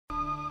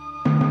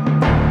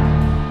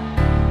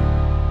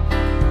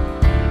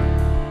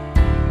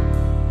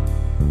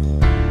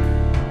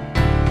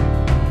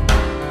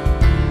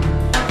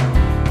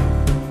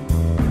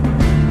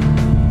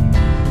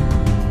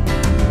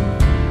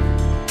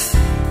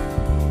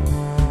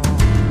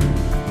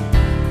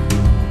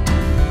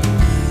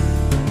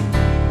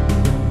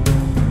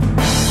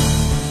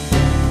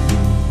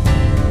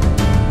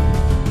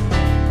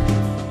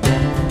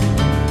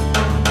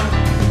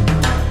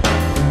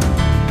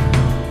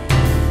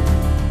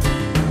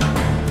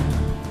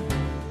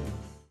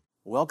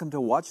Welcome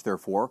to Watch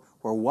Therefore.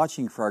 We're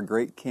watching for our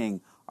great King,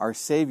 our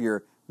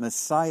Savior,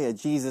 Messiah,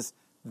 Jesus.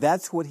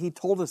 That's what He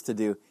told us to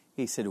do.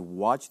 He said,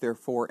 watch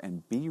therefore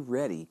and be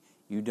ready.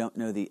 You don't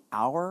know the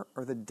hour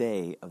or the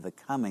day of the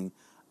coming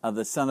of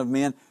the Son of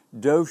Man.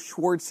 Dove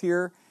Schwartz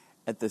here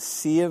at the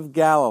Sea of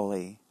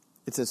Galilee.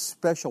 It's a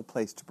special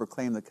place to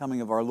proclaim the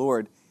coming of our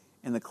Lord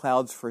in the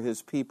clouds for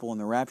His people in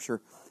the rapture.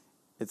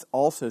 It's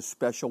also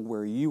special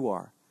where you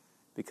are,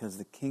 because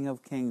the King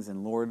of Kings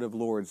and Lord of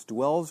Lords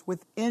dwells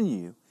within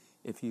you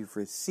if you've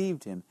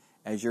received Him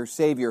as your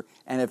Savior.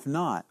 And if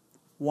not,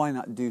 why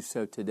not do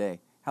so today?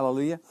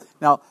 Hallelujah.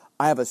 Now,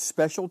 I have a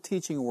special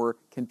teaching. We're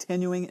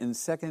continuing in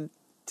 2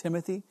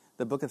 Timothy,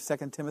 the book of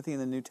 2 Timothy in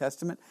the New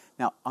Testament.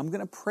 Now, I'm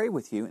going to pray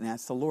with you and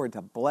ask the Lord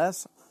to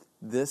bless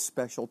this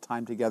special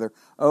time together.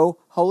 Oh,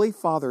 Holy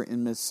Father,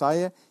 in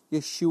Messiah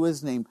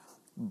Yeshua's name,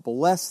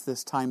 bless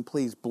this time,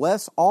 please.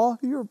 Bless all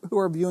who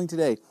are viewing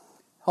today.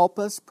 Help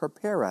us,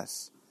 prepare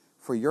us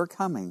for your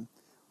coming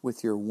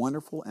with your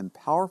wonderful and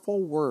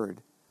powerful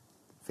word.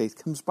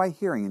 Faith comes by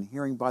hearing, and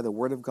hearing by the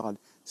word of God.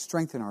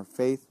 Strengthen our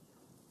faith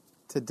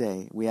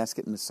today. We ask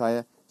it in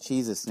Messiah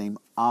Jesus' name.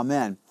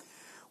 Amen.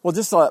 Well,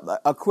 just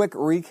a quick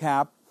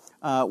recap.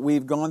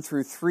 We've gone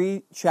through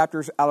 3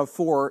 chapters out of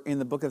 4 in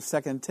the book of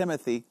 2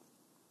 Timothy.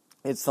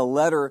 It's the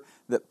letter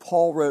that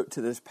Paul wrote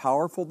to this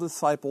powerful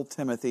disciple,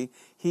 Timothy.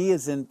 He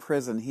is in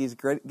prison. He's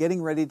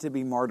getting ready to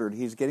be martyred.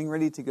 He's getting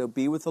ready to go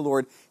be with the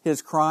Lord.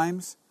 His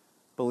crimes: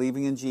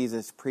 believing in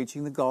Jesus,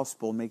 preaching the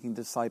gospel, making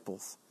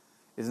disciples.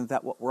 Isn't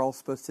that what we're all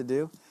supposed to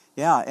do?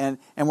 Yeah, and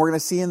we're going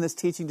to see in this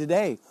teaching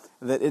today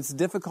that it's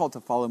difficult to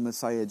follow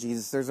Messiah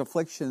Jesus. There's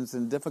afflictions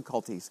and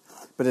difficulties.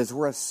 But as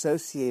we're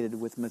associated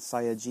with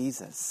Messiah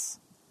Jesus,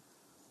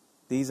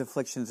 these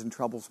afflictions and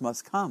troubles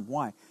must come.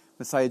 Why?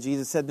 Messiah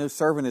Jesus said, no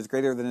servant is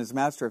greater than his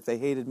master. If they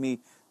hated me,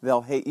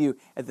 they'll hate you.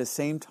 At the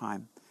same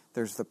time,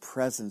 there's the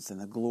presence and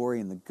the glory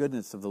and the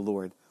goodness of the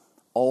Lord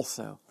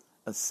also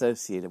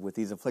associated with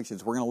these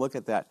afflictions. We're going to look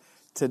at that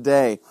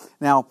today.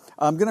 Now,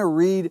 I'm going to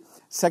read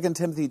 2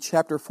 Timothy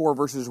chapter 4,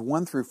 verses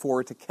 1 through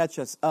 4 to catch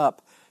us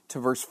up to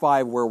verse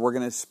 5, where we're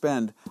going to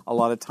spend a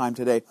lot of time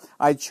today.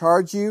 I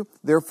charge you,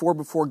 therefore,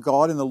 before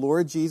God and the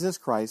Lord Jesus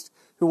Christ,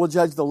 who will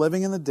judge the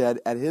living and the dead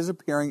at His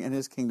appearing in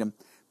His kingdom.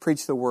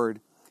 Preach the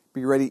word.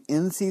 Be ready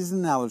in season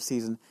and out of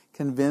season.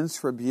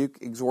 Convince, rebuke,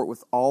 exhort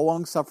with all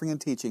longsuffering and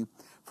teaching.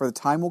 For the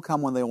time will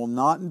come when they will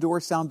not endure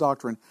sound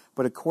doctrine,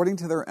 but according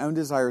to their own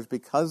desires,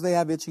 because they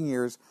have itching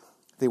ears,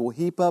 they will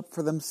heap up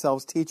for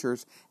themselves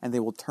teachers, and they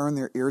will turn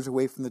their ears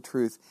away from the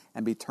truth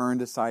and be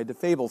turned aside to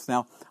fables.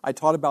 Now, I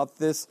taught about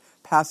this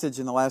passage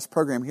in the last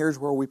program. Here's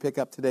where we pick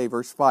up today,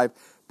 verse 5.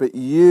 But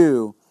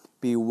you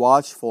be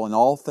watchful in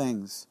all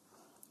things,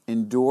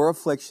 endure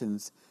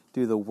afflictions,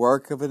 do the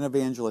work of an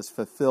evangelist,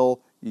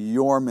 fulfill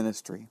your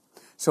ministry.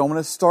 So I'm going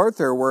to start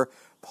there where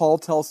Paul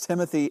tells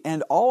Timothy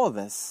and all of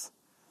us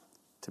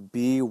to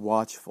be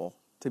watchful.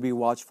 To be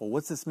watchful.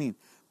 What's this mean?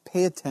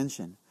 Pay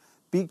attention.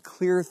 Be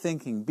clear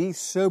thinking. Be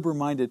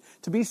sober-minded.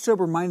 To be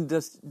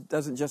sober-minded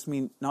doesn't just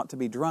mean not to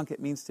be drunk. It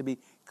means to be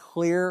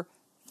clear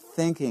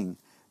thinking.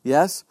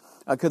 Yes?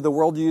 Could the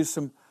world use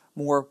some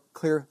more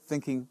clear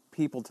thinking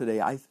people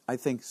today? I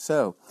think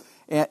so.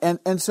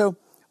 And so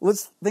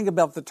let's think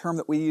about the term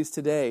that we use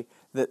today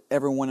that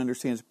everyone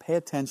understands. Pay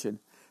attention.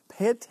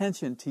 Pay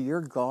attention to your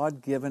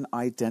God-given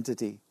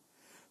identity.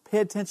 Pay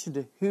attention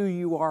to who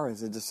you are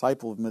as a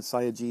disciple of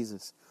Messiah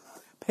Jesus.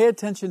 Pay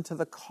attention to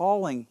the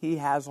calling He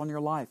has on your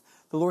life.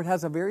 The Lord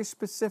has a very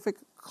specific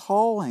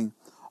calling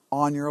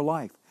on your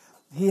life.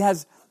 He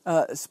has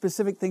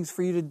specific things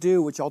for you to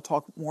do, which I'll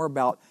talk more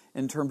about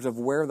in terms of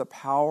where the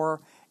power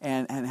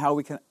and how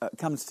we can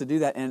comes to do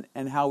that,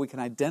 and how we can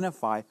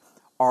identify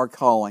our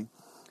calling.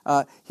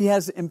 He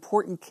has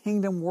important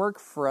kingdom work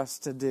for us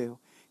to do.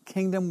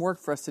 Kingdom work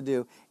for us to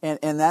do.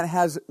 And that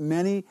has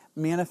many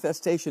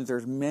manifestations.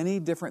 There's many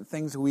different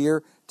things we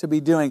are to be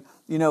doing.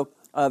 You know,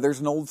 there's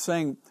an old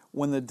saying,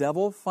 when the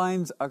devil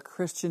finds a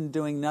Christian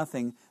doing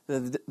nothing,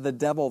 the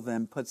devil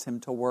then puts him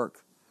to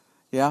work.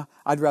 Yeah?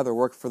 I'd rather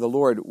work for the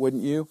Lord,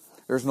 wouldn't you?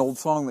 There's an old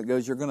song that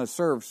goes, you're going to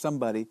serve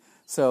somebody,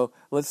 so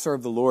let's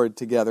serve the Lord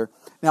together.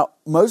 Now,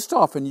 most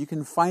often you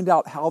can find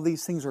out how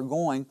these things are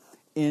going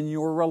in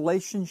your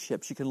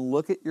relationships. You can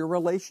look at your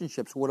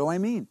relationships. What do I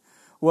mean?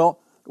 Well,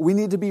 we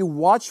need to be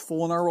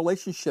watchful in our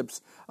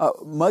relationships.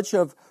 Much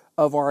of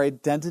our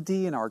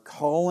identity and our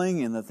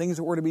calling and the things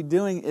that we're to be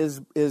doing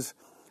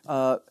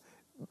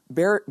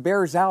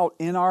bears out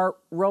in our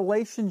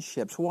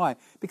relationships. Why?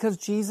 Because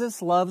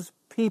Jesus loves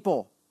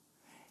people.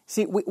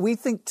 See, we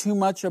think too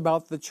much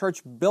about the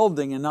church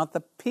building and not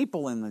the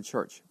people in the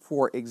church,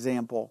 for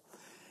example.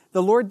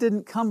 The Lord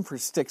didn't come for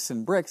sticks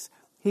and bricks.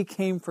 He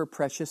came for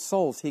precious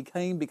souls. He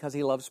came because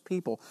He loves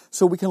people.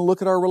 So we can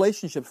look at our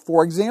relationships.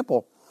 For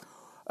example,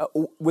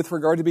 with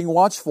regard to being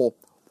watchful,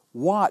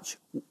 watch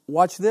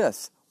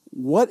this.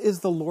 What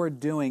is the Lord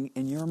doing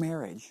in your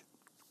marriage?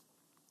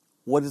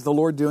 What is the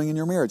Lord doing in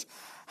your marriage?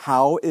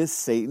 How is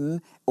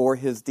Satan or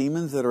his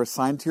demons that are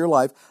assigned to your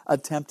life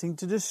attempting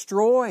to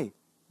destroy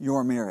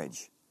your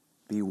marriage?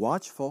 Be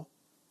watchful.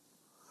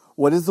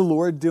 What is the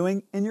Lord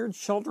doing in your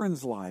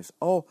children's lives?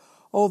 Oh,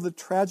 the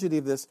tragedy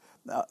of this.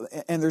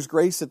 And there's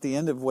grace at the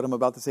end of what I'm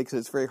about to say because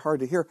it's very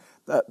hard to hear.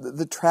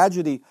 The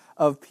tragedy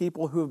of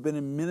people who have been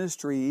in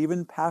ministry,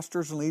 even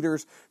pastors and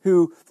leaders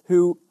who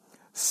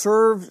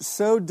serve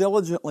so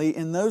diligently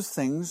in those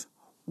things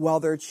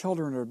while their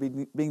children are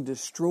being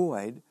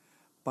destroyed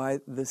by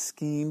the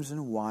schemes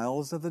and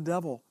wiles of the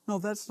devil. No,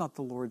 that's not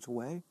the Lord's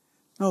way.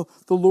 No,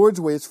 the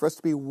Lord's way is for us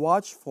to be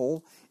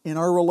watchful in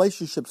our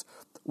relationships.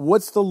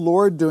 What's the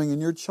Lord doing in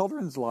your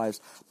children's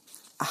lives?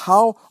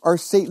 How are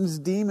Satan's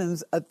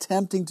demons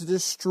attempting to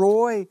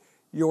destroy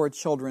your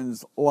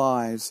children's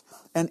lives?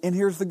 And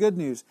here's the good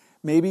news.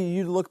 Maybe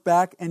you'd look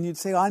back and you'd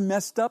say, I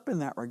messed up in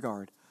that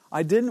regard.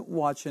 I didn't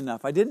watch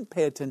enough. I didn't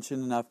pay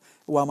attention enough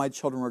while my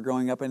children were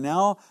growing up. And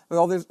now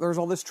there's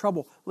all this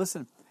trouble.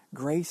 Listen,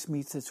 grace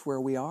meets us where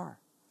we are.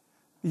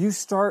 You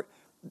start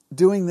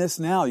doing this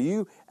now.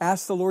 You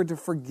ask the Lord to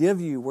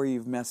forgive you where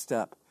you've messed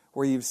up,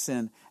 where you've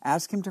sinned.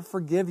 Ask Him to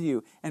forgive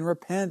you and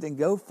repent and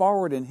go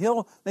forward, and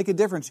He'll make a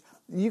difference.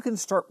 You can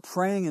start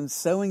praying and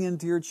sowing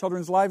into your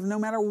children's lives no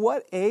matter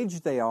what age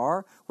they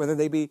are, whether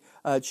they be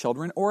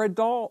children or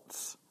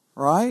adults,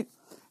 right?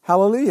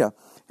 Hallelujah.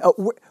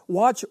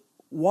 Watch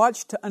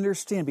to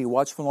understand. Be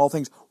watchful in all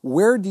things.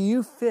 Where do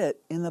you fit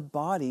in the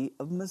body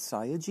of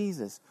Messiah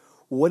Jesus?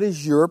 What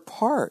is your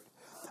part?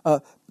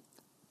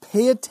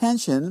 Pay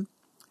attention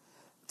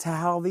to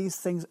how these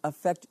things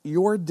affect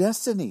your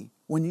destiny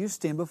when you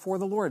stand before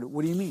the Lord.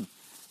 What do you mean?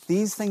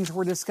 These things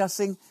we're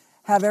discussing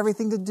have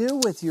everything to do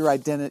with your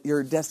identity,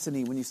 your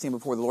destiny when you stand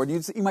before the Lord.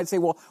 You might say,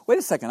 well, wait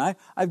a second,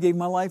 I've gave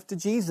my life to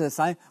Jesus.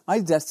 My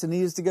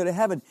destiny is to go to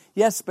heaven.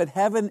 Yes, but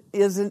heaven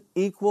isn't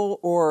equal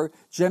or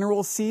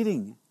general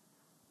seating.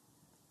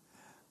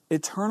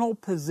 Eternal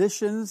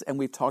positions, and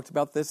we've talked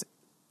about this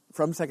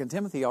from 2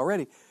 Timothy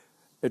already,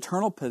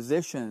 eternal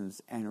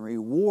positions and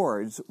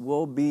rewards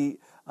will be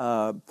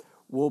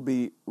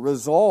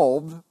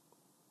resolved,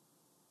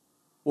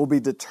 will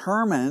be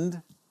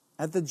determined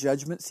at the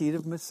judgment seat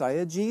of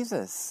Messiah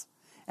Jesus.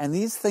 And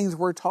these things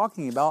we're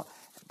talking about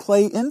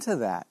play into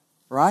that,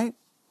 right?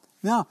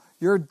 Now,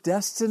 your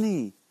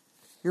destiny,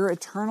 your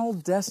eternal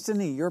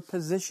destiny, your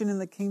position in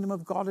the kingdom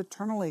of God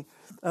eternally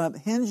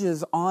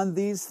hinges on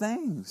these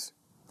things.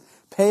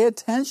 Pay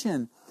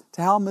attention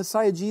to how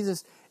Messiah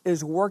Jesus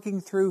is working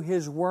through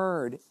His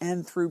Word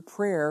and through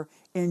prayer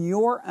in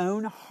your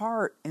own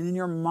heart and in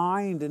your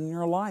mind and in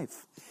your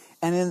life.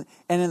 And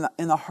in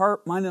the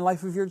heart, mind, and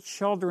life of your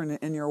children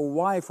and your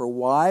wife, or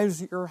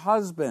wives, your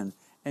husband,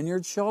 and your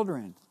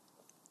children.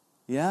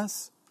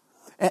 Yes?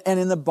 And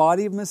in the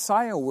body of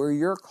Messiah, where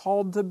you're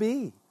called to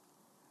be.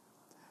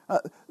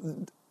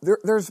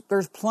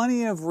 There's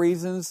plenty of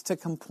reasons to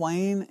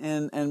complain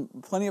and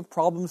plenty of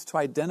problems to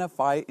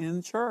identify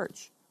in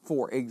church,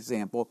 for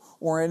example,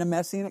 or in a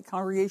Messianic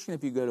congregation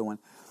if you go to one.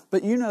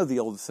 But you know the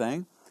old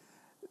saying,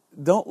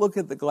 don't look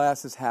at the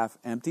glass as half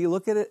empty,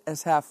 look at it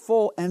as half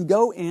full, and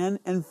go in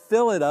and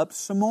fill it up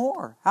some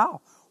more. How?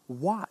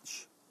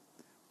 Watch,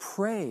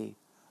 pray,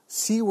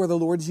 see where the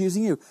Lord's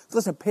using you.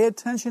 Listen, pay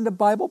attention to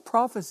Bible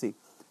prophecy.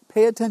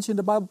 Pay attention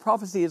to Bible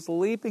prophecy. It's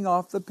leaping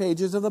off the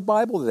pages of the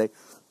Bible today.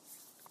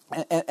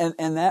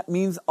 And that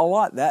means a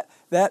lot.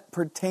 That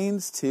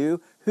pertains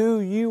to who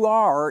you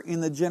are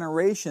in the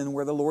generation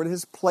where the Lord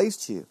has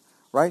placed you,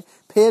 right?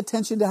 Pay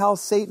attention to how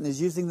Satan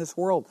is using this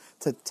world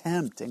to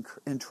tempt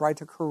and try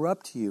to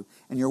corrupt you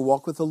in your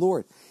walk with the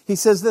Lord. He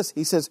says this,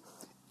 he says,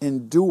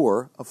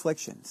 endure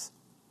afflictions.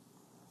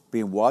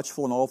 Being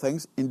watchful in all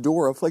things,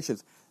 endure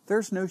afflictions.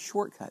 There's no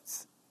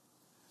shortcuts.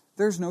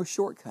 There's no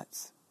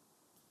shortcuts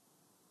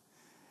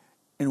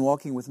in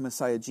walking with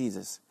Messiah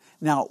Jesus.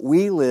 Now,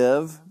 we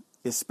live,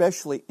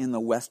 especially in the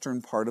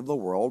western part of the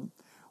world,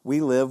 we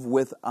live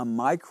with a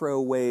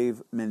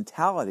microwave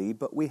mentality,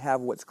 but we have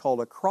what's called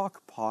a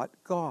crock pot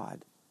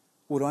God.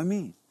 What do I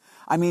mean?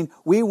 I mean,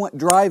 we want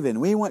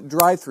drive-in, we want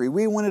drive-through,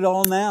 we want it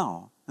all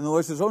now. And the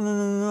Lord says, oh,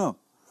 no.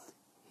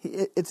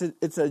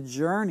 It's a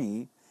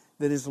journey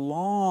that is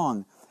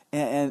long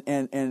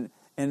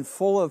and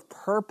full of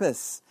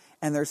purpose.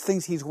 And there's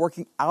things He's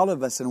working out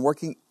of us and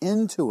working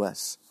into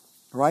us.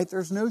 Right?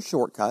 There's no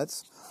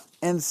shortcuts.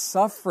 And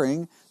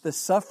suffering, the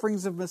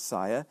sufferings of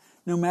Messiah,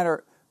 no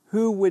matter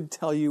who would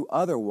tell you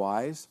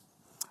otherwise,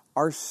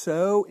 are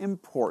so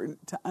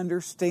important to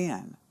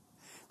understand.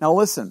 Now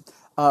listen,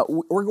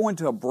 we're going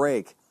to a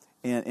break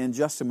in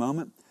just a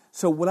moment.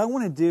 So what I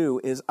want to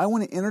do is I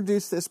want to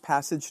introduce this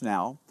passage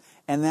now,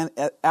 and then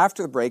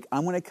after the break,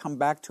 I'm going to come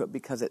back to it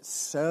because it's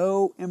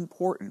so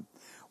important.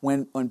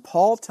 When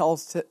Paul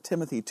tells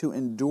Timothy to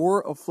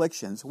endure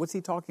afflictions, what's he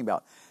talking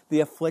about?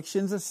 The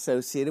afflictions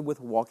associated with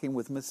walking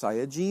with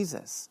Messiah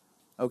Jesus.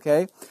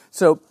 Okay?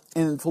 So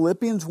in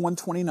Philippians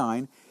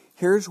 1:29,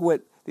 here's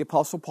what the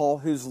Apostle Paul,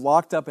 who's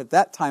locked up at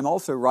that time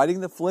also, writing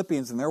the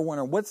Philippians, and they're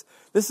wondering,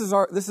 this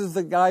is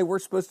the guy we're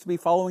supposed to be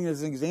following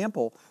as an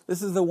example.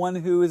 This is the one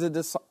who is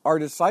our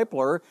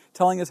discipler,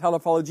 telling us how to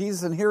follow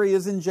Jesus, and here he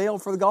is in jail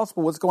for the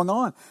gospel. What's going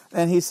on?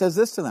 And he says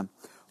this to them,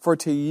 for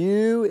to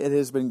you it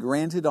has been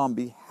granted on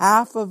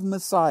behalf of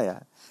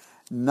Messiah,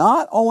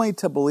 not only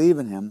to believe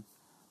in him,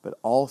 but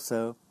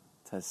also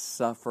to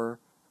suffer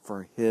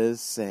for his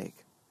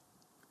sake.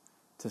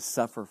 To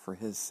suffer for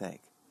his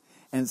sake.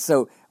 And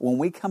so when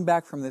we come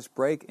back from this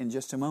break in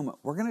just a moment,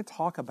 we're going to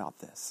talk about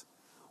this.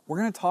 We're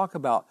going to talk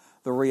about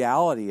the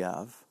reality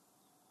of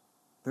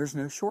there's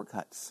no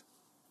shortcuts.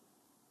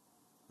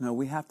 No,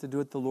 we have to do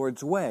it the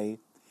Lord's way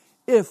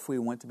if we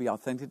want to be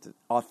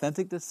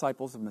authentic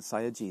disciples of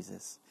Messiah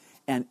Jesus,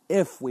 and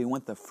if we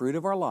want the fruit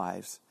of our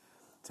lives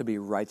to be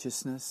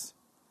righteousness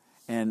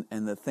and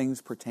the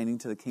things pertaining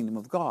to the kingdom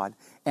of God,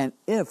 and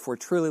if we're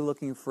truly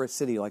looking for a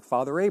city like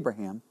Father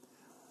Abraham,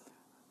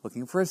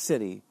 looking for a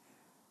city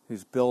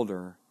whose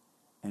builder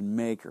and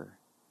maker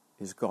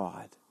is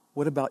God.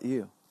 What about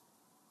you?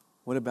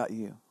 What about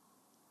you?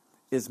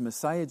 Is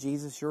Messiah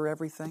Jesus your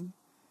everything?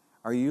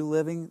 Are you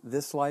living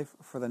this life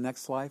for the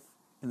next life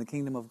in the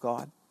kingdom of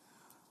God?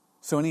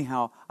 So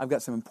anyhow, I've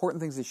got some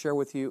important things to share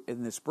with you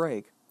in this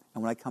break,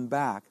 and when I come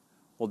back,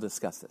 we'll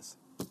discuss this.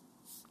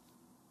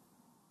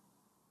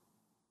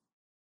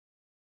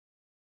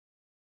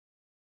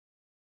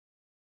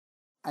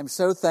 I'm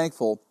so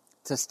thankful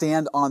to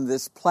stand on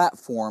this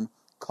platform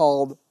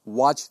called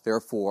Watch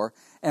Therefore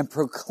and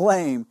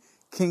proclaim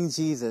King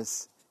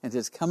Jesus and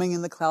his coming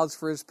in the clouds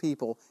for his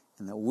people,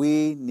 and that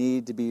we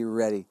need to be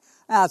ready.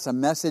 That's a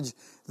message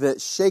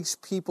that shakes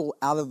people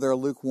out of their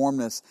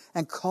lukewarmness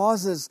and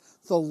causes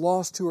the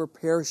lost who are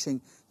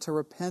perishing to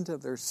repent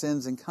of their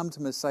sins and come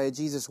to Messiah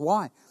Jesus.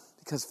 Why?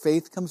 Because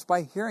faith comes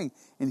by hearing,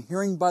 and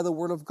hearing by the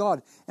Word of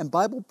God. And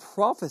Bible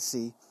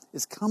prophecy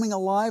is coming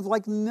alive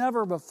like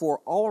never before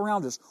all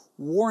around us,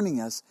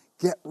 warning us,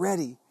 get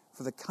ready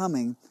for the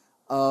coming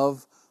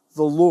of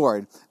the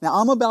Lord. Now,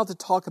 I'm about to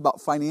talk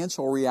about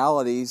financial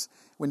realities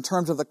in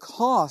terms of the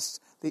cost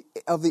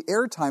of the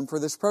airtime for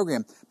this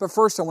program. But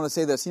first, I want to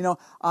say this.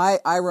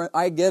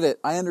 I get it.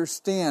 I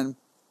understand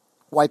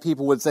why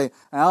people would say,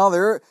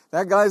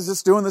 that guy's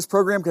just doing this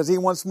program because he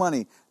wants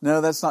money.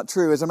 No, that's not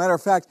true. As a matter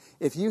of fact,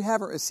 if you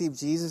haven't received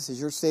Jesus as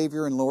your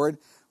Savior and Lord,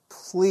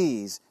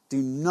 please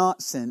do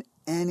not send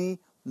any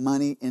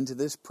money into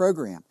this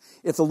program.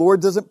 If the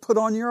Lord doesn't put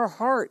on your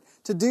heart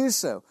to do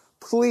so,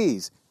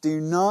 please do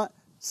not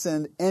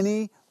send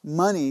any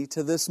money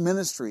to this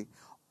ministry.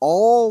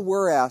 All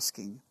we're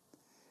asking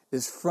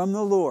is from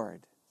the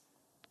Lord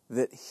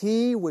that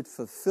He would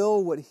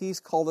fulfill what He's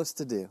called us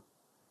to do.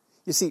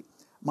 You see,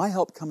 my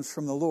help comes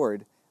from the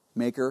Lord,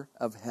 maker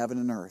of heaven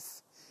and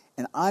earth.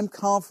 And I'm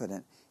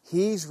confident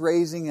He's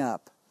raising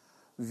up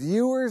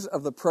viewers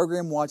of the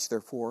program Watch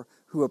Therefore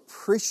who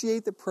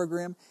appreciate the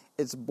program,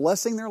 it's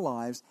blessing their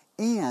lives,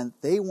 and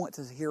they want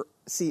to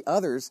see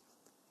others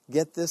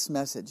get this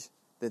message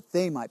that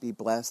they might be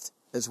blessed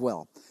as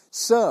well.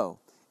 So,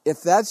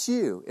 if that's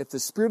you, if the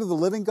Spirit of the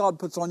living God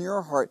puts on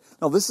your heart,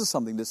 now this is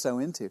something to sow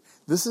into.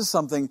 This is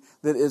something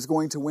that is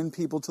going to win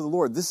people to the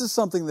Lord. This is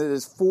something that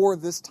is for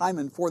this time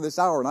and for this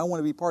hour, and I want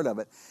to be part of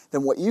it.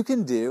 Then what you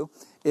can do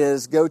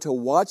is go to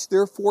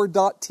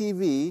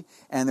watchtherefore.tv,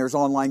 and there's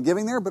online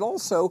giving there, but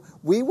also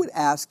we would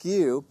ask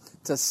you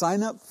to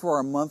sign up for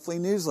our monthly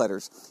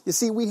newsletters. You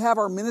see, we have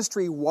our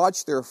ministry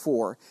Watch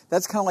Therefore.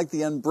 That's kind of like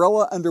the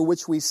umbrella under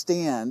which we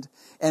stand,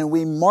 and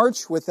we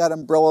march with that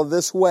umbrella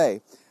this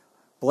way.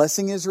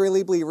 Blessing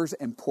Israeli believers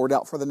and poured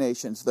out for the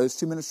nations. Those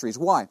two ministries.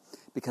 Why?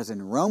 Because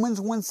in Romans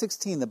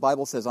 1:16, the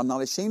Bible says, I'm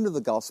not ashamed of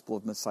the gospel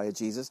of Messiah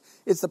Jesus.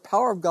 It's the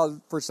power of God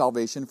for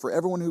salvation for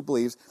everyone who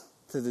believes,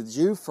 to the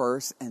Jew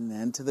first and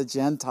then to the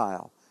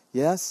Gentile.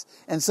 Yes?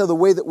 And so the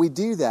way that we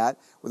do that,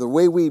 or the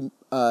way we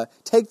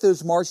take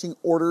those marching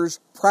orders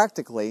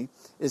practically,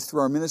 is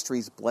through our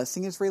ministries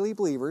Blessing Israeli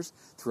believers,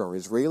 through our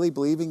Israeli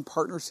believing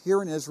partners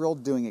here in Israel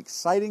doing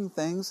exciting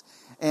things,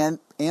 and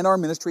our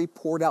ministry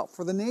Poured Out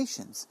for the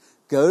Nations.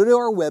 Go to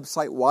our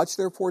website,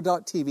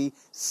 watchtherefore.tv,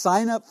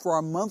 sign up for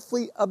our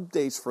monthly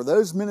updates for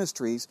those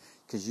ministries,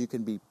 because you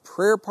can be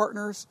prayer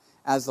partners.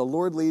 As the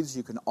Lord leads,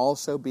 you can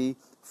also be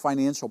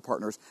financial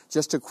partners.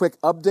 Just a quick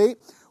update.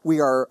 We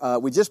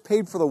just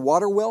paid for the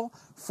water well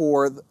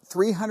for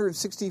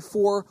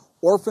 364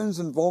 orphans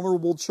and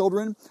vulnerable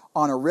children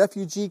on a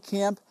refugee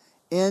camp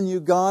in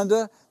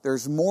Uganda.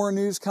 There's more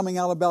news coming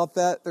out about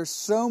that. There's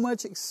so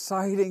much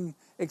exciting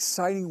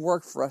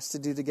work for us to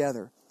do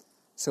together,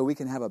 so we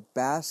can have a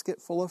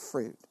basket full of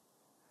fruit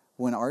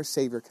when our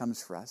Savior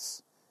comes for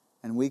us,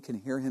 and we can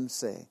hear Him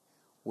say,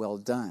 well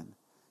done,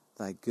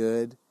 thy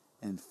good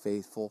and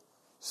faithful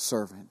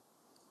servant.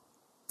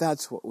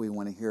 That's what we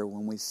want to hear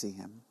when we see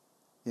Him.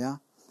 Yeah?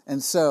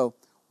 And so,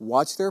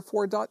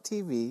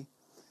 watchtherefore.tv,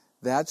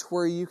 that's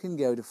where you can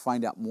go to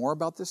find out more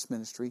about this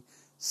ministry,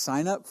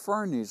 sign up for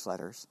our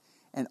newsletters,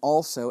 and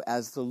also,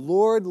 as the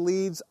Lord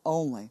leads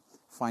only,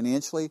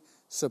 financially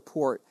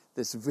support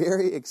this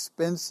very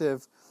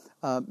expensive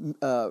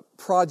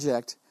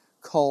project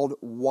called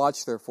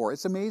Watch Therefore.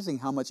 It's amazing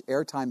how much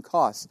airtime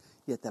costs,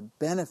 yet the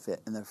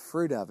benefit and the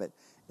fruit of it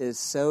is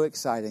so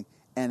exciting,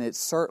 and it's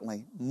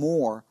certainly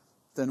more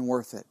than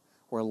worth it.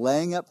 We're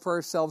laying up for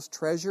ourselves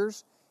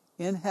treasures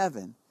in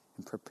heaven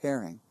and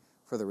preparing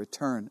for the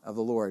return of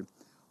the Lord.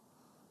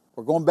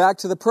 We're going back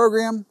to the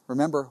program.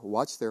 Remember,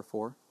 Watch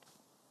Therefore.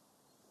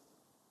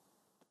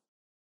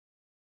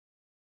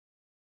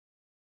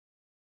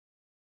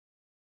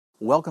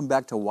 Welcome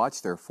back to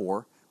Watch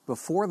Therefore.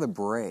 Before the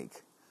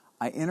break,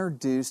 I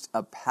introduced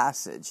a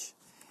passage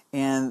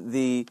and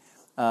the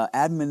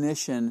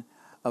admonition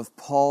of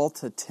Paul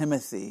to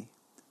Timothy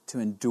to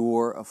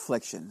endure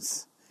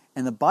afflictions.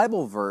 And the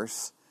Bible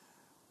verse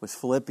was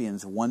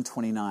Philippians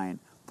 1:29.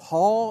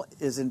 Paul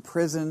is in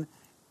prison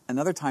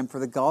another time for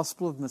the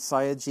gospel of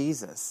Messiah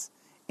Jesus.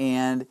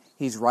 And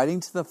he's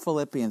writing to the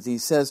Philippians. He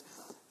says,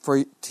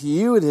 "For to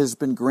you it has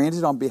been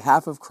granted on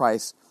behalf of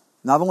Christ,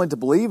 not only to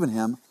believe in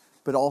him,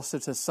 but also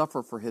to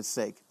suffer for his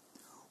sake."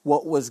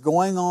 What was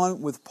going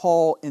on with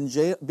Paul in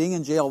jail, being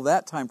in jail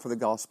that time for the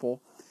gospel,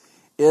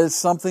 is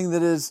something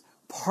that is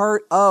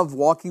part of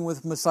walking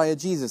with Messiah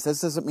Jesus.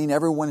 This doesn't mean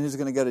everyone who's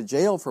going to go to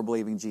jail for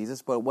believing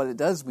Jesus, but what it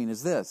does mean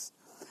is this.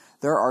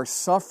 There are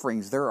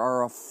sufferings, there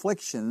are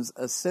afflictions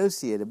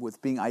associated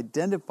with being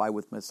identified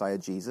with Messiah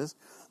Jesus,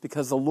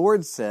 because the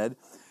Lord said,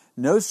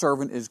 "No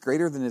servant is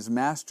greater than his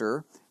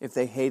master. If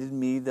they hated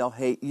me, they'll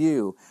hate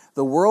you."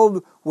 The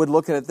world would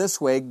look at it this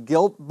way: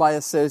 guilt by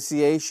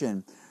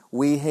association.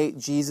 We hate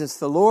Jesus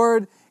the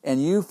Lord,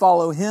 and you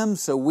follow him,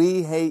 so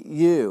we hate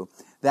you.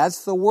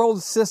 That's the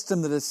world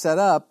system that is set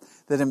up,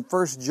 that in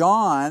 1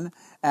 John,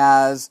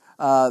 as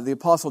the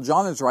Apostle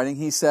John is writing,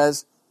 he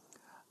says,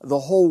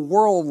 the whole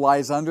world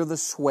lies under the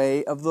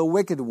sway of the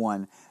wicked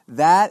one.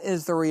 That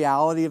is the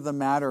reality of the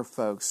matter,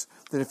 folks.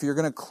 That if you're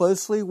going to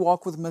closely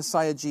walk with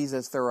Messiah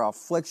Jesus, there are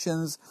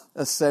afflictions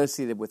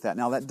associated with that.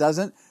 Now, that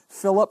doesn't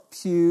fill up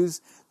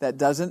pews. That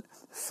doesn't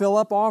fill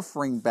up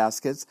offering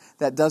baskets.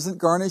 That doesn't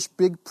garnish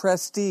big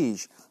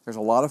prestige. There's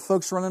a lot of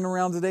folks running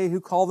around today who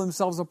call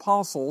themselves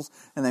apostles,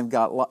 and they've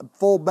got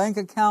full bank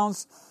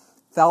accounts,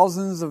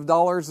 thousands of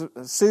dollars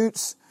of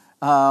suits,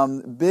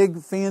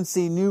 big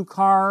fancy new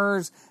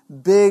cars,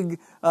 big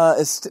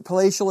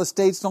palatial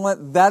estates and all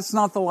that. That's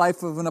not the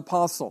life of an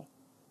apostle.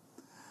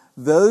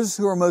 Those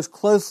who are most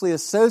closely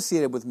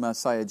associated with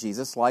Messiah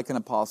Jesus, like an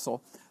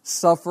apostle,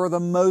 suffer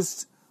the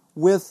most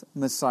with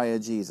Messiah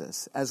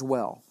Jesus as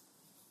well.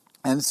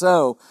 And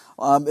so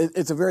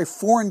it's a very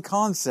foreign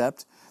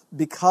concept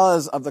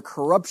because of the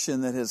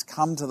corruption that has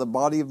come to the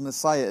body of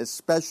Messiah,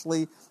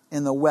 especially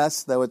in the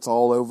West, though it's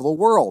all over the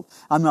world.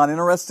 I'm not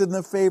interested in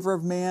the favor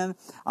of man.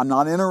 I'm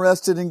not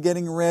interested in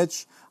getting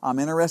rich. I'm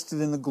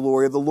interested in the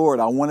glory of the Lord.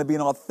 I want to be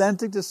an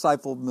authentic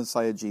disciple of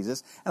Messiah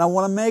Jesus, and I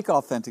want to make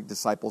authentic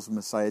disciples of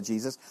Messiah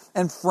Jesus.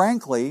 And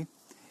frankly,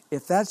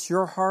 if that's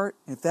your heart,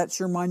 if that's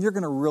your mind, you're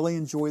going to really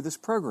enjoy this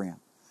program.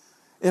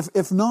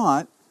 If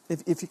not,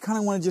 if you kind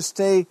of want to just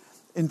stay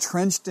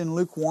entrenched in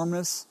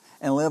lukewarmness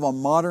and live a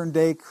modern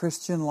day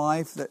Christian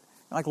life, that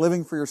like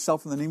living for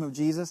yourself in the name of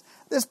Jesus,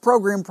 this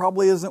program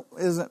probably isn't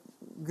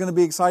going to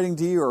be exciting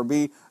to you or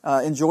be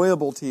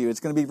enjoyable to you. It's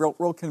going to be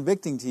real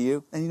convicting to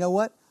you. And you know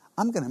what?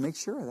 I'm going to make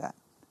sure of that.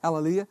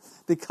 Hallelujah.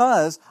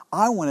 Because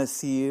I want to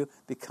see you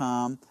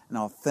become an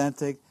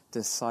authentic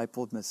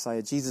disciple of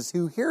Messiah Jesus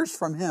who hears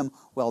from him,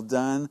 "Well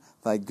done,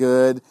 thy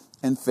good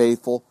and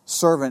faithful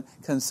servant."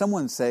 Can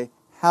someone say,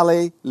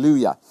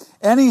 hallelujah?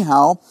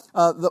 Anyhow,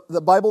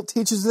 the Bible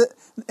teaches it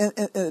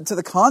to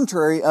the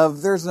contrary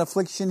of there's an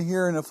affliction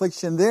here and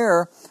affliction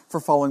there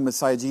for following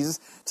Messiah Jesus.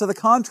 To the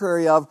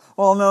contrary of,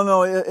 well,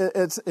 no,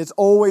 it's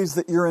always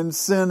that you're in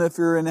sin if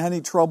you're in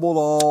any trouble at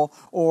all.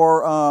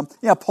 Or,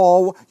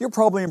 Paul, you're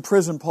probably in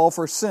prison, Paul,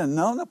 for sin.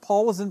 No,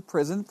 Paul was in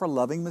prison for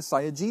loving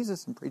Messiah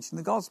Jesus and preaching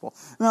the gospel.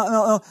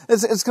 No,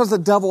 it's because the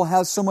devil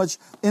has so much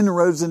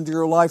inroads into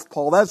your life,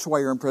 Paul. That's why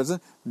you're in prison.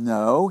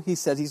 No, he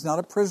said he's not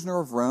a prisoner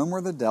of Rome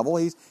or the devil.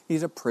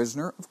 He's a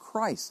prisoner of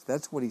Christ.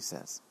 That's what he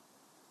says.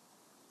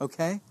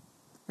 Okay?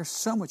 There's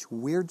so much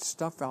weird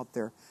stuff out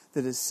there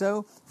that is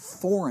so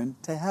foreign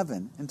to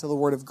heaven and to the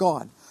Word of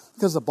God.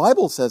 Because the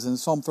Bible says in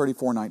Psalm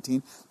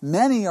 34:19,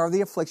 "Many are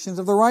the afflictions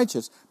of the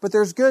righteous, but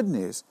there's good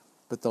news.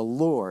 But the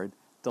Lord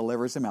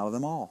delivers him out of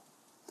them all."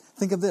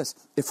 Think of this.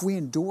 If we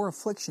endure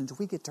afflictions,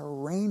 we get to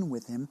reign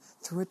with him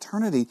through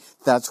eternity.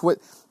 That's what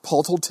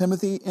Paul told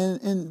Timothy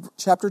in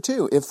chapter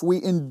 2. If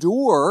we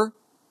endure,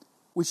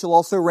 we shall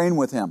also reign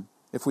with him.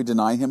 If we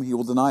deny him, he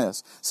will deny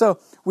us. So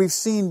we've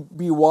seen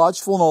be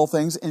watchful in all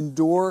things,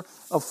 endure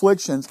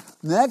afflictions.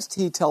 Next,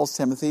 he tells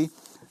Timothy,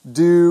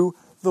 do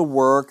the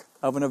work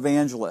of an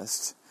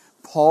evangelist.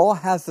 Paul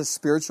has the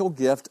spiritual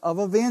gift of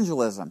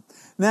evangelism.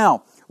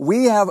 Now,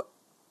 we have,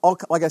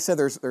 like I said,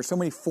 there's so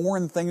many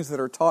foreign things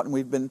that are taught and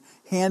we've been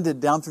handed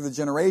down through the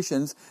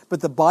generations, but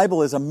the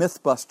Bible is a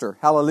myth buster.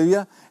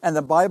 Hallelujah. And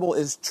the Bible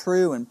is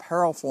true and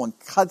powerful and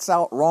cuts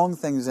out wrong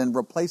things and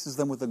replaces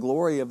them with the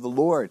glory of the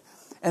Lord.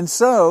 And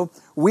so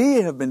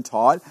we have been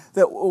taught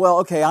that, well,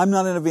 okay, I'm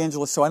not an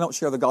evangelist, so I don't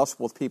share the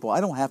gospel with people. I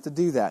don't have to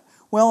do that.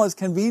 Well, as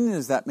convenient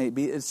as that may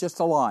be, it's just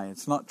a lie.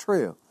 It's not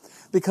true.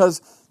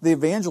 Because the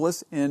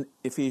evangelist in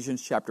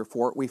Ephesians chapter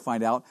 4, we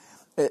find out,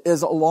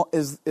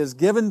 is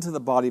given to the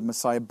body of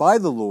Messiah by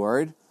the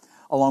Lord,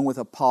 along with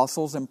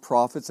apostles and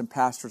prophets and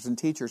pastors and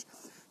teachers,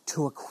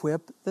 to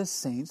equip the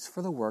saints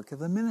for the work of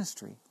the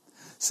ministry.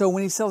 So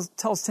when he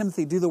tells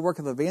Timothy, do the work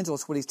of the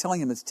evangelist, what he's telling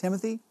him is,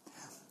 Timothy,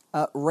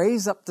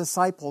 raise up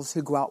disciples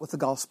who go out with the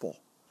gospel.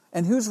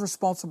 And who's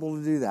responsible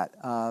to do that?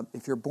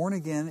 If you're born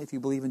again, if you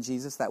believe in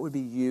Jesus, that would be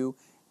you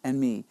and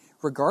me.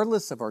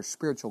 Regardless of our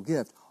spiritual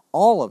gift,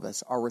 all of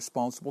us are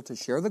responsible to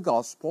share the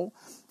gospel,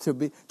 to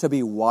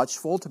be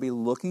watchful, to be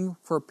looking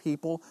for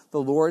people. The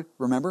Lord,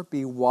 remember,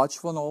 be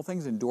watchful in all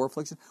things, endure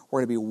affliction.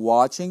 We're to be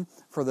watching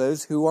for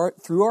those who are,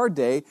 through our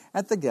day,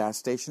 at the gas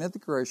station, at the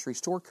grocery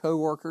store,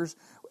 co-workers,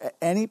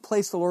 any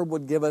place the Lord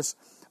would give us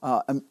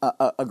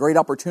a great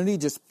opportunity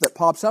just that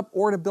pops up,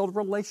 or to build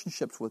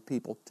relationships with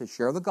people, to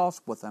share the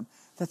gospel with them.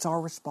 That's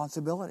our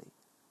responsibility.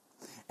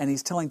 And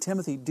he's telling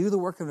Timothy, do the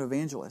work of an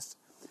evangelist.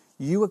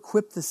 You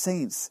equip the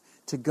saints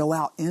to go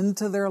out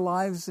into their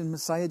lives in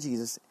Messiah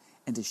Jesus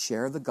and to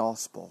share the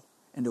gospel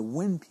and to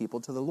win people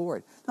to the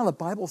Lord. Now, the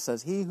Bible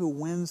says, he who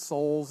wins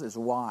souls is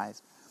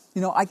wise.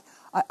 You know,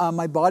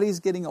 my body's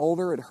getting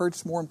older. It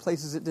hurts more in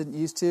places it didn't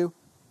used to.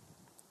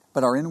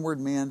 But our inward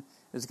man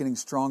is getting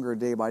stronger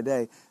day by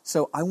day.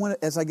 So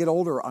as I get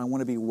older, I want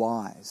to be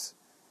wise.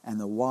 And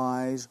the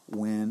wise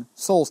win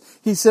souls.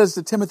 He says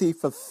to Timothy,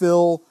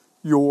 fulfill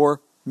your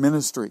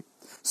ministry.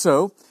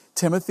 So,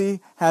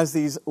 Timothy has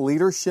these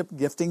leadership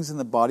giftings in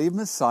the body of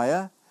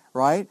Messiah,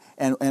 right?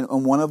 And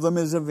one of them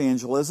is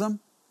evangelism.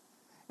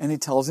 And he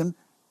tells him,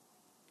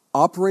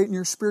 operate in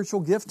your spiritual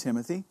gift,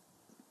 Timothy.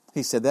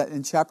 He said that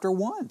in chapter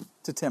 1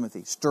 to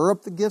Timothy. Stir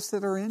up the gifts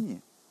that are in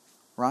you,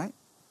 right?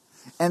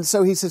 And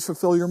so he says,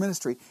 fulfill your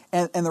ministry.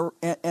 And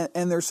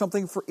there's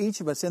something for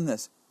each of us in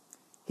this.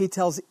 He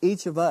tells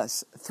each of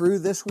us, through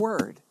this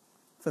word,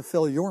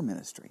 fulfill your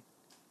ministry.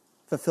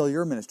 Fulfill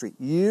your ministry.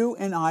 You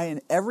and I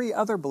and every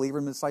other believer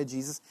in Messiah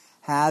Jesus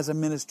has a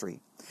ministry.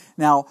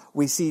 Now,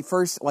 we see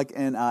first, like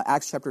in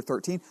Acts chapter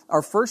 13,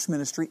 our first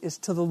ministry is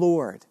to the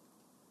Lord.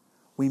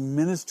 We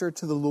minister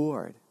to the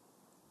Lord.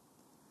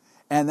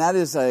 And that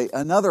is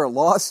another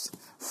lost,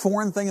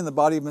 foreign thing in the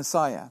body of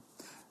Messiah.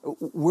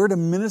 We're to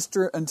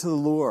minister unto the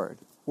Lord.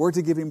 We're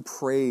to give Him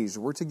praise.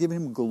 We're to give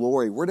Him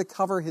glory. We're to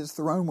cover His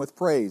throne with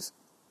praise.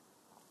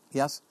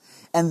 Yes?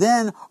 And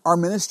then our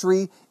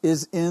ministry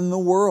is in the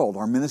world.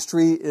 Our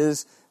ministry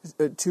is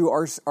to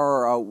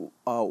our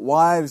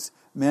wives,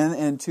 men,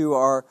 and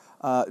to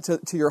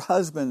your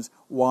husbands,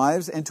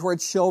 wives, and to our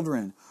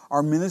children.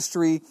 Our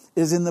ministry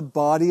is in the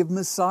body of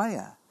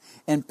Messiah.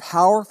 And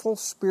powerful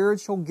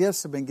spiritual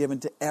gifts have been given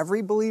to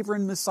every believer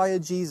in Messiah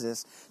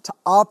Jesus to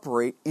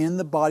operate in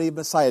the body of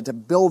Messiah, to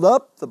build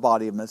up the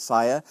body of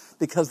Messiah,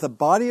 because the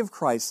body of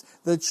Christ,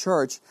 the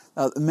church,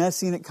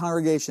 Messianic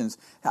congregations,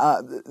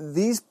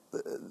 these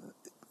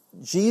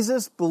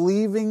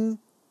Jesus-believing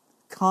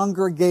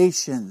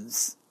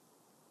congregations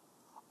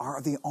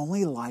are the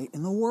only light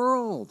in the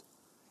world,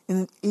 in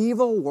an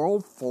evil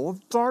world full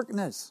of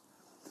darkness.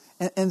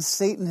 And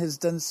Satan has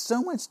done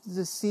so much to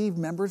deceive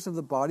members of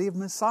the body of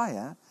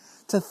Messiah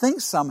to think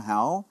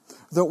somehow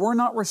that we're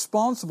not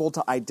responsible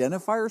to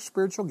identify our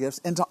spiritual gifts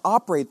and to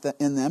operate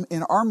in them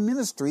in our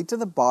ministry to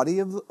the body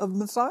of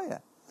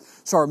Messiah.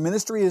 So our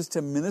ministry is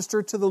to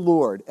minister to the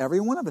Lord. Every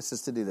one of us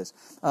is to do this.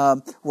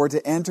 We're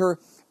to enter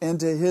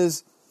into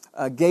His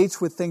gates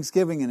with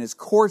thanksgiving and His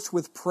courts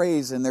with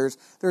praise. And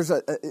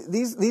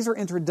these are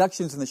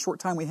introductions in the short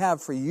time we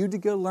have for you to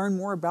go learn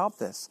more about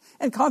this.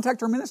 And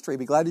contact our ministry. I'd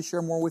be glad to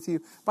share more with you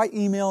by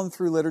email and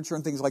through literature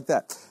and things like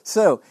that.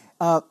 So,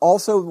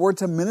 also, we're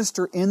to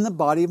minister in the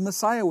body of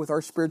Messiah with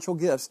our spiritual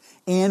gifts.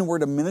 And we're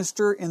to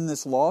minister in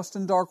this lost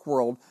and dark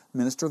world,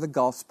 minister the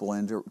gospel,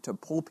 and to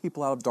pull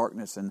people out of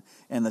darkness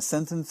and the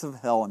sentence of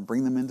hell and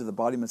bring them into the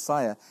body of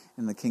Messiah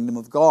in the kingdom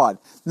of God.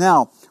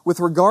 Now, with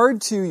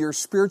regard to your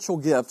spiritual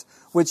gift,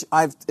 which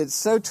it's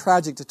so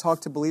tragic to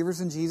talk to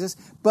believers in Jesus,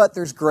 but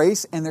there's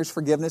grace and there's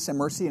forgiveness and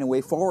mercy and a way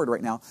forward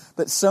right now.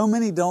 But so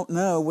many don't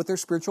know what their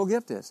spiritual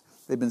gift is.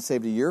 They've been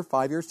saved a year,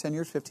 5 years, 10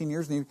 years, 15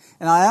 years. And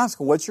I ask,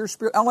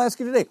 I'll ask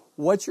you today,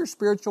 what's your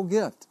spiritual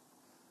gift?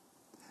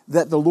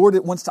 That the Lord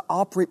wants to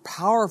operate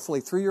powerfully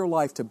through your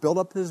life to build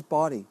up His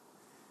body,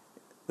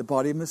 the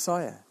body of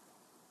Messiah.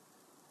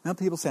 Now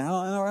people say,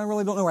 I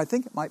really don't know. I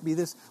think it might be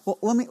this. Well,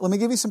 let me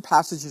give you some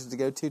passages to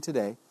go to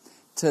today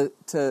to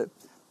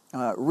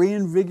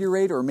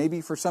reinvigorate, or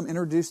maybe for some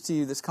introduce to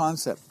you this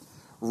concept.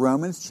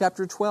 Romans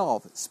chapter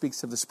 12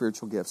 speaks of the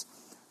spiritual gifts.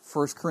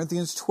 1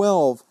 Corinthians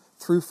 12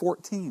 through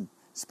 14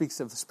 speaks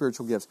of the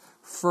spiritual gifts.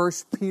 1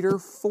 Peter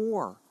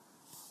 4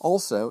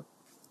 also,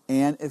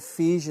 and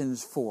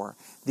Ephesians 4.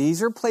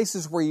 These are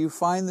places where you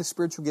find the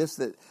spiritual gifts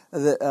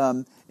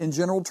that in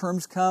general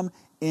terms come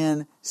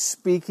in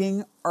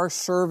speaking or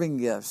serving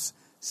gifts.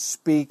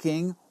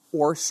 Speaking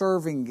or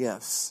serving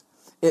gifts.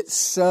 It's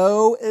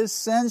so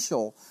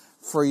essential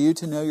for you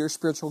to know your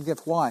spiritual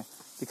gift. Why?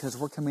 Because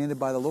we're commanded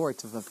by the Lord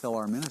to fulfill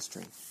our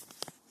ministry.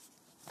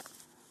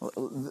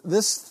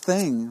 This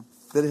thing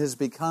that has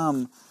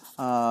become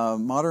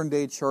modern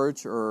day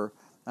church or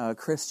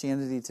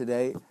Christianity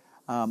today,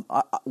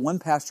 one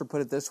pastor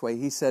put it this way.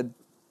 He said,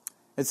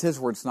 it's his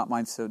words, not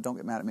mine, so don't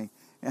get mad at me.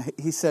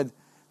 He said,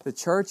 the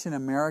church in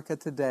America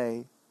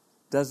today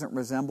doesn't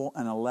resemble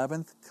an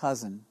 11th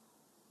cousin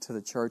to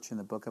the church in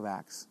the book of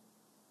Acts.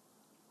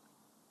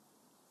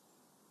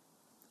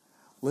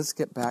 Let's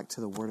get back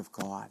to the Word of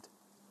God.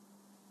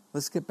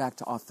 Let's get back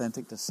to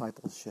authentic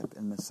discipleship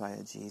in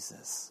Messiah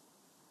Jesus,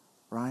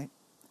 right?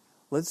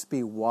 Let's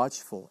be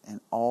watchful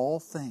in all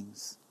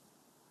things.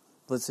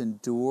 Let's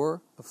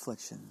endure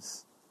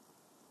afflictions.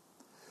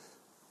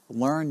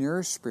 Learn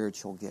your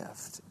spiritual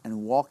gift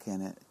and walk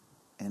in it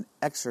and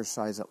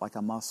exercise it like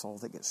a muscle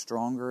that gets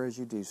stronger as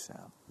you do so.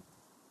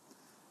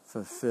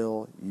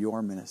 Fulfill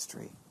your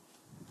ministry.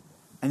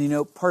 And you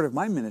know, part of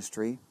my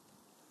ministry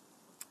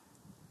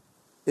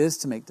is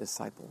to make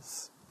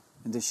disciples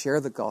and to share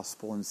the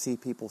gospel and see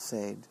people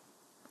saved.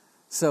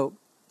 So,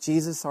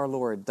 Jesus our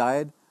Lord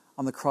died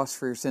on the cross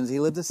for your sins. He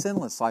lived a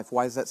sinless life.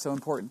 Why is that so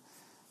important?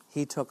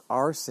 He took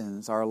our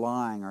sins, our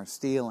lying, our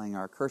stealing,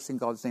 our cursing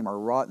God's name, our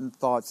rotten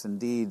thoughts and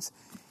deeds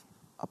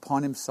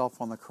upon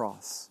himself on the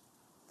cross.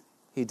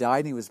 He died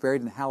and he was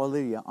buried, and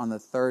hallelujah, on the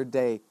third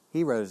day,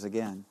 he rose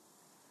again.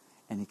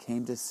 And he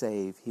came to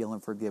save, heal,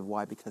 and forgive.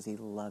 Why? Because he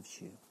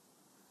loves you.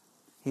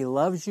 He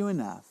loves you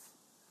enough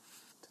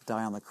to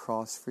die on the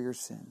cross for your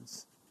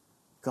sins.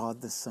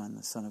 God the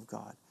Son of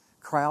God.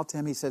 Cry out to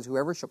him. He says,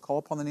 whoever shall call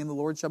upon the name of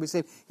the Lord shall be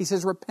saved. He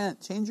says,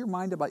 repent, change your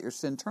mind about your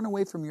sin, turn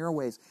away from your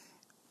ways,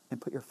 and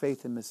put your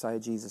faith in Messiah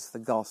Jesus, the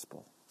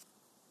gospel.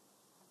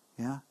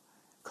 Yeah?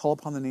 Call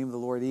upon the name of the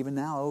Lord even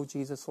now. Oh,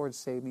 Jesus, Lord,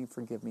 save me,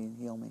 forgive me, and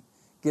heal me.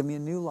 Give me a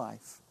new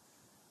life.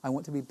 I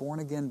want to be born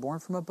again, born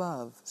from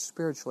above,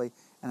 spiritually,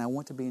 and I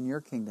want to be in your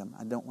kingdom.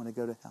 I don't want to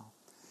go to hell.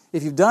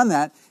 If you've done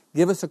that,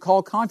 give us a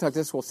call, contact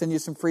us. We'll send you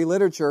some free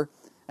literature.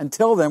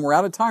 Until then, we're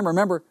out of time.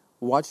 Remember,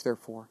 watch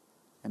therefore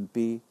and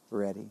be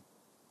ready.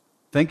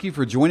 Thank you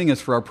for joining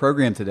us for our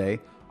program today.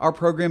 Our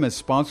program is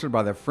sponsored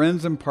by the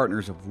friends and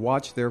partners of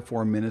Watch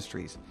Therefore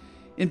Ministries.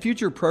 In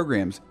future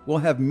programs, we'll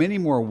have many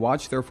more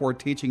Watch Therefore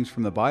teachings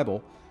from the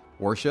Bible,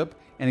 worship,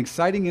 and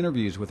exciting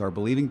interviews with our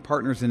believing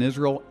partners in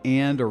Israel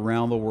and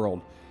around the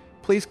world.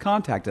 Please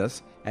contact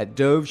us at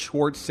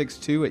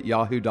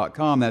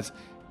dovschwartz62@yahoo.com. That's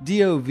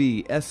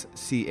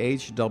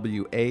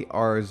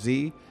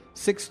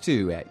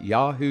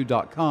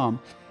DOVSCHWARZ62@yahoo.com.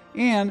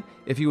 And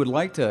if you would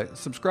like to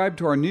subscribe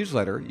to our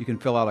newsletter, you can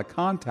fill out a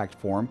contact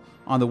form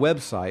on the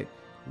website,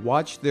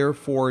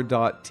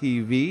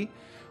 watchtherefore.tv.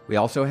 We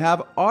also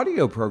have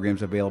audio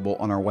programs available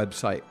on our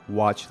website,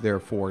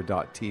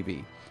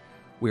 watchtherefore.tv.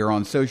 We are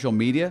on social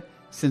media,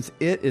 since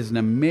it is an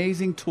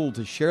amazing tool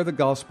to share the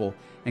gospel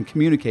and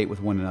communicate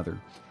with one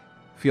another.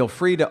 Feel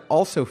free to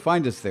also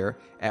find us there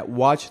at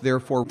Watch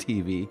Therefore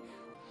TV.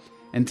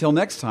 Until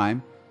next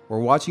time, we're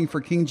watching for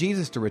King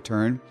Jesus to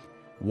return.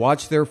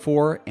 Watch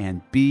therefore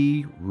and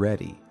be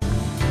ready.